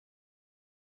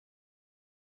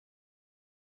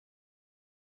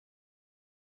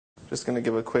just going to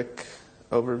give a quick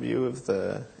overview of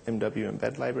the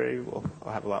mwEmbed library.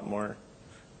 I'll have a lot more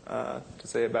to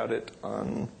say about it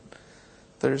on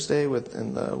Thursday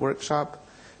in the workshop.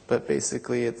 But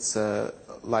basically, it's a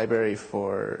library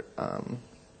for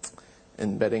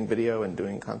embedding video and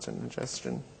doing content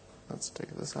ingestion. Let's take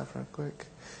this off real quick.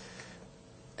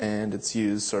 And it's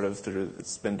used sort of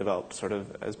it's been developed sort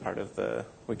of as part of the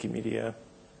Wikimedia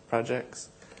projects.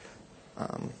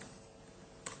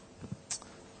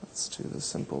 Let's do the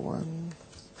simple one.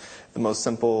 The most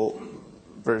simple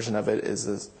version of it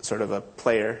is sort of a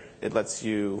player. It lets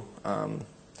you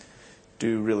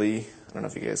do really, I don't know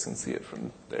if you guys can see it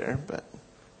from there, but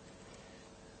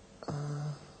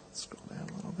let's scroll down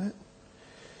a little bit.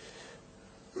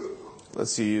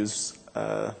 Lets you use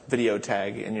a video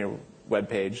tag in your web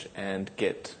page and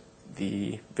get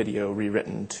the video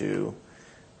rewritten to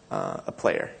a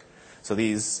player. So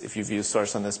these, if you view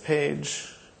source on this page,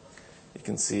 you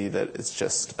can see that it's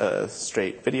just a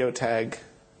straight video tag.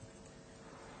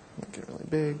 Make it really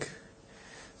big.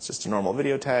 It's just a normal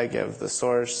video tag. You have the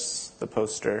source, the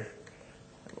poster,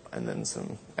 and then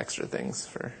some extra things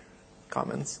for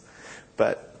comments.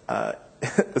 But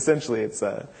essentially, it's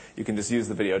you can just use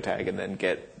the video tag and then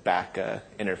get back an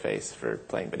interface for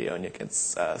playing video, and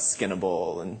it's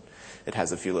skinnable, and it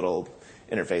has a few little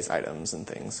interface items and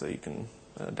things, so you can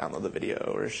download the video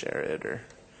or share it or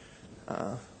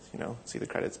see the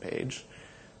credits page.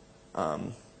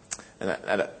 And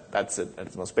that's it at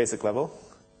its most basic level.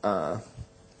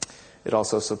 It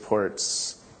also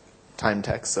supports time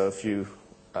text. So if you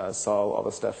saw all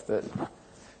the stuff that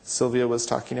Sylvia was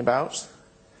talking about,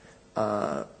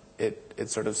 it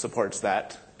sort of supports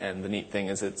that. And the neat thing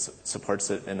is it supports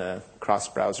it in a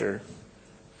cross-browser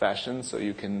fashion. So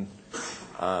you can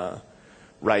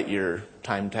write your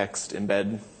time text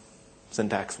embed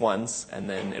syntax once, and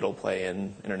then it'll play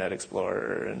in Internet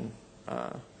Explorer and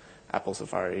Apple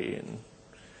Safari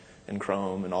and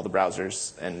Chrome and all the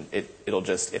browsers, and it'll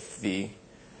just, if the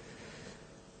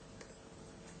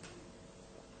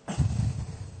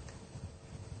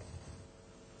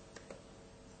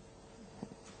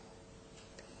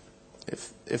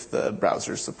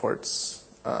browser supports,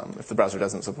 if the browser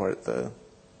doesn't support the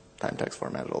time text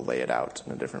format, it'll lay it out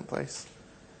in a different place.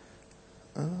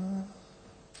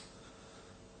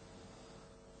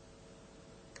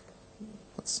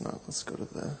 Let's go to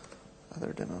the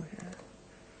other demo here.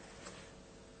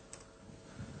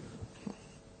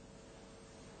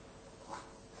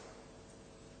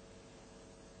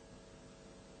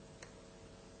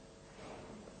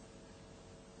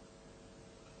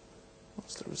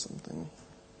 There was something.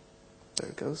 There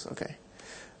it goes. Okay.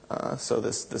 So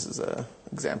this is a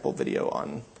example video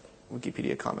on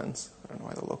Wikipedia Commons. I don't know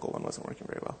why the local one wasn't working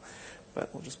very well,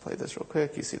 but we'll just play this real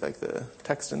quick. You see like the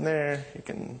text in there. You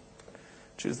can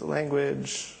choose the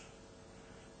language.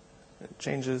 It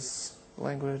changes the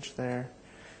language there.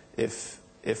 If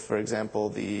for example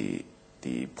the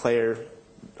player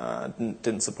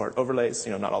didn't support overlays,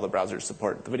 not all the browsers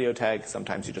support the video tag.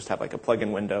 Sometimes you just have like a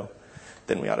plugin window.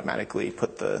 Then we automatically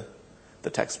put the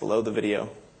text below the video,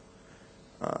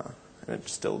 and it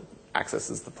still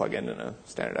accesses the plugin in a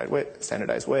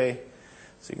standardized way,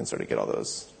 so you can sort of get all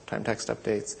those time text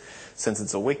updates. Since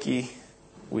it's a wiki,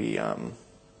 we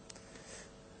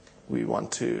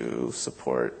want to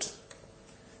support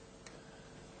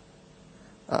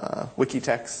wiki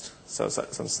text. So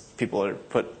some people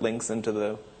put links into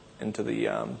the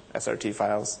SRT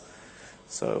files.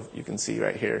 So you can see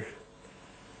right here.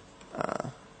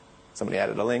 Somebody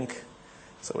added a link,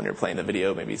 so when you're playing the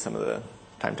video, maybe some of the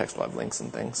time text will have links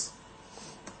and things.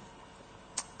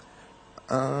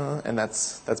 And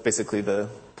that's basically the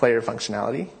player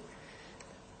functionality.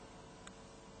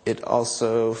 It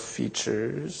also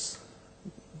features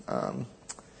a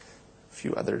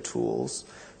few other tools.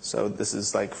 So this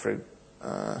is like for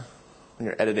when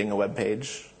you're editing a web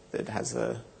page, it has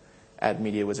a add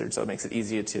media wizard, so it makes it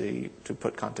easier to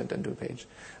put content into a page.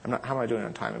 How am I doing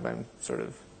on time if I'm sort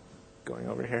of going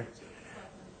over here?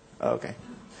 Oh, okay.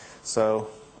 So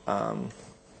I don't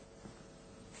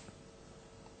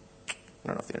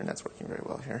know if the internet's working very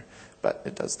well here, but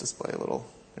it does display a little.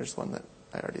 There's one that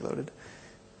I already loaded.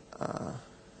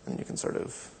 And you can sort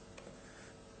of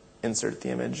insert the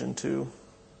image into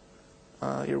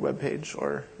your web page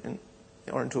or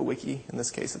into a wiki. In this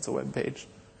case, it's a web page.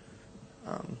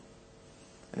 And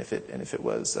if it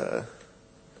was a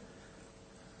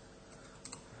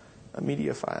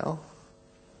media file,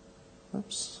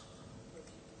 oops.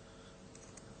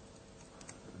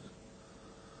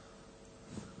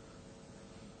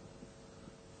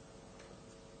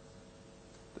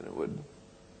 Then it would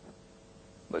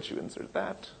let you insert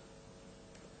that.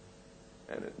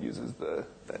 and it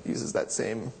uses that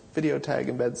same video tag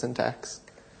embed syntax,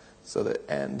 so that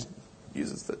and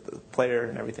uses the player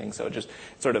and everything. So it's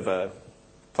sort of a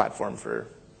platform for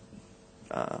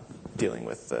dealing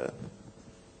with the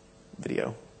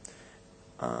video,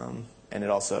 and the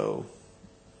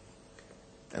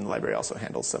library also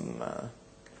handles some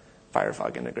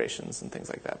Firefox integrations and things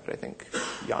like that. But I think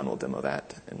Jan will demo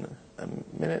that in a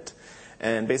minute.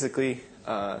 And basically,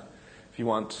 if you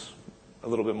want a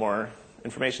little bit more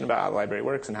information about how the library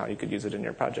works and how you could use it in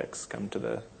your projects, come to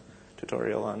the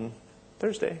tutorial on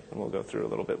Thursday, and we'll go through a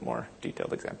little bit more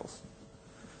detailed examples.